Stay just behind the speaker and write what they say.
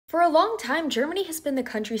For a long time, Germany has been the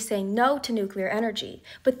country saying no to nuclear energy,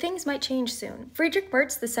 but things might change soon. Friedrich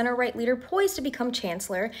Merz, the center-right leader poised to become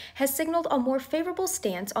chancellor, has signaled a more favorable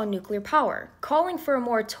stance on nuclear power, calling for a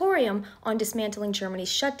moratorium on dismantling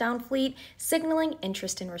Germany's shutdown fleet, signaling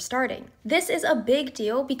interest in restarting. This is a big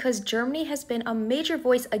deal because Germany has been a major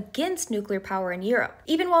voice against nuclear power in Europe.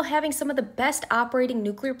 Even while having some of the best operating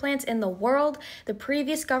nuclear plants in the world, the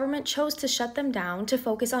previous government chose to shut them down to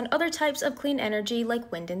focus on other types of clean energy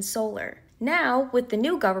like wind and solar. Now, with the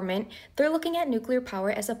new government, they're looking at nuclear power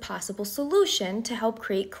as a possible solution to help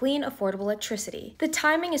create clean, affordable electricity. The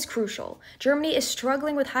timing is crucial. Germany is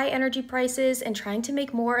struggling with high energy prices and trying to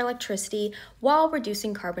make more electricity while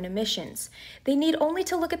reducing carbon emissions. They need only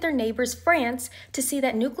to look at their neighbors, France, to see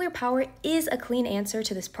that nuclear power is a clean answer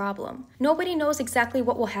to this problem. Nobody knows exactly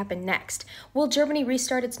what will happen next. Will Germany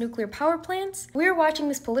restart its nuclear power plants? We're watching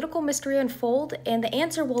this political mystery unfold, and the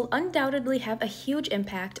answer will undoubtedly have a huge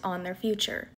impact on their future.